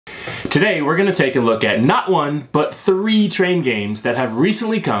Today we're going to take a look at not one, but 3 train games that have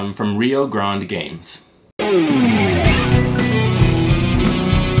recently come from Rio Grande Games.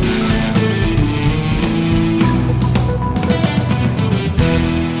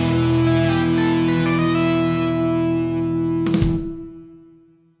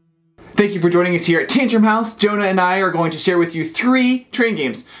 Thank you for joining us here at Tantrum House. Jonah and I are going to share with you 3 train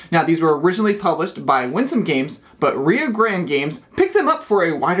games. Now, these were originally published by Winsome Games, but Rio Grande Games picked them up for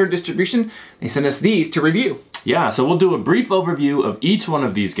a wider distribution. They sent us these to review. Yeah, so we'll do a brief overview of each one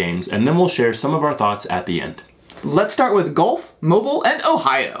of these games, and then we'll share some of our thoughts at the end. Let's start with Gulf, Mobile, and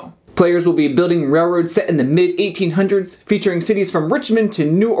Ohio. Players will be building railroads set in the mid-1800s, featuring cities from Richmond to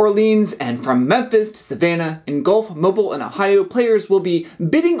New Orleans and from Memphis to Savannah. In Gulf, Mobile, and Ohio, players will be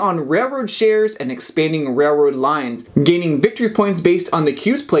bidding on railroad shares and expanding railroad lines, gaining victory points based on the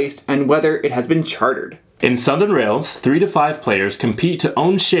cubes placed and whether it has been chartered. In Southern Rails, 3 to 5 players compete to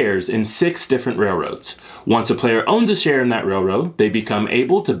own shares in 6 different railroads. Once a player owns a share in that railroad, they become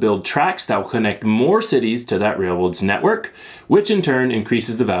able to build tracks that will connect more cities to that railroad's network, which in turn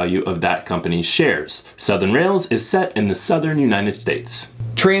increases the value of that company's shares. Southern Rails is set in the southern United States.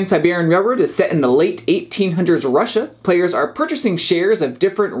 Trans-Siberian Railroad is set in the late 1800s Russia. Players are purchasing shares of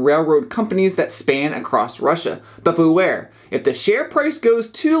different railroad companies that span across Russia. But beware, if the share price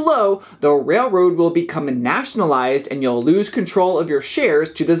goes too low, the railroad will become nationalized and you'll lose control of your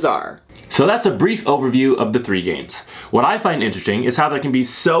shares to the Tsar. So that's a brief overview of the 3 games. What I find interesting is how there can be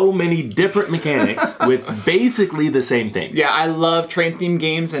so many different mechanics with basically the same thing. Yeah, I love train-themed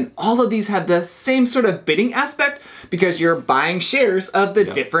games, and all of these have the same sort of bidding aspect because you're buying shares of the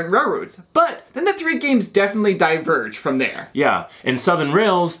different railroads. But then the 3 games definitely diverge from there. Yeah, in Southern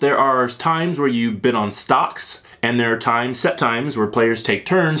Rails, there are times where you bid on stocks, and there are set times where players take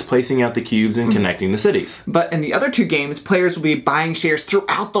turns placing out the cubes and connecting the cities. But in the other 2 games, players will be buying shares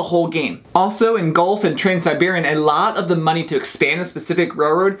throughout the whole game. Also, in Gulf and Trans-Siberian, a lot of the money to expand a specific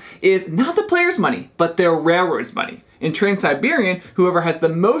railroad is not the player's money, but their railroad's money. In Trans-Siberian, whoever has the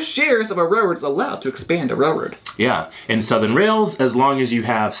most shares of a railroad is allowed to expand a railroad. Yeah, in Southern Rails, as long as you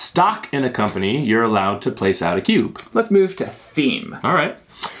have stock in a company, you're allowed to place out a cube. Let's move to theme. All right.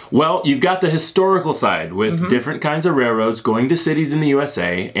 Well, you've got the historical side with different kinds of railroads going to cities in the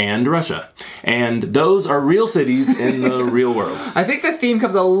USA and Russia. And those are real cities in the real world. I think the theme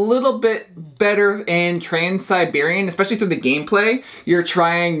comes a little bit better in Trans-Siberian, especially through the gameplay. You're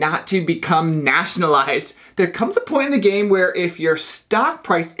trying not to become nationalized. There comes a point in the game where if your stock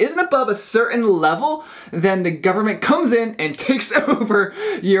price isn't above a certain level, then the government comes in and takes over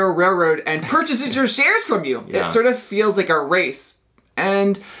your railroad and purchases your shares from you. Yeah. It sort of feels like a race.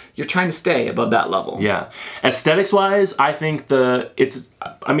 And you're trying to stay above that level. Yeah. Aesthetics-wise, I think it's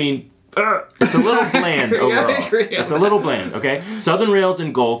a little bland overall. I agree It's a little bland, okay? Southern Rails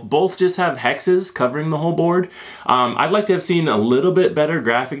and Gulf both just have hexes covering the whole board. I'd like to have seen a little bit better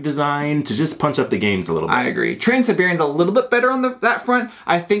graphic design to just punch up the games a little bit. I agree. Trans-Siberian's a little bit better on that front.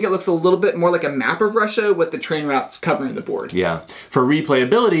 I think it looks a little bit more like a map of Russia with the train routes covering the board. Yeah. For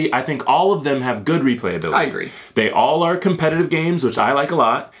replayability, I think all of them have good replayability. I agree. They all are competitive games, which I like a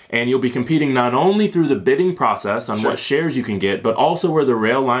lot, and you'll be competing not only through the bidding process on what shares you can get, but also where the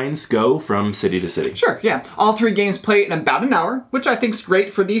rail lines go from city to city. Sure, yeah. All 3 games play in about an hour, which I think is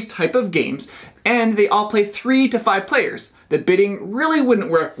great for these type of games, and they all play 3 to 5 players. The bidding really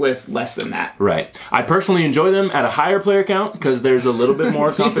wouldn't work with less than that. Right. I personally enjoy them at a higher player count because there's a little bit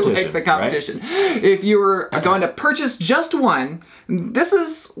more competition. You like the competition. Right? If you were going to purchase just one, this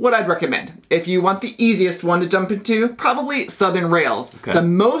is what I'd recommend. If you want the easiest one to jump into, probably Southern Rails. Okay. The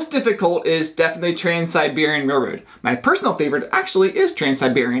most difficult is definitely Trans-Siberian Railroad. My personal favorite actually is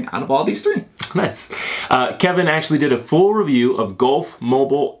Trans-Siberian out of all these 3. Nice. Kevin actually did a full review of Gulf,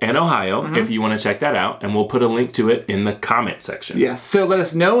 Mobile, and Ohio if you want to check that out, and we'll put a link to it in the comment section. Yes, so let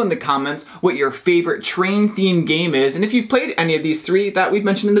us know in the comments what your favorite train-themed game is, and if you've played any of these 3 that we've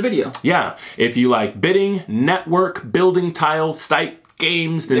mentioned in the video. Yeah, if you like bidding, network, building tile type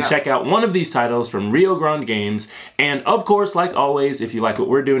games, then check out one of these titles from Rio Grande Games. And of course, like always, if you like what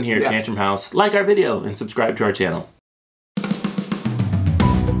we're doing here at Tantrum House, like our video and subscribe to our channel.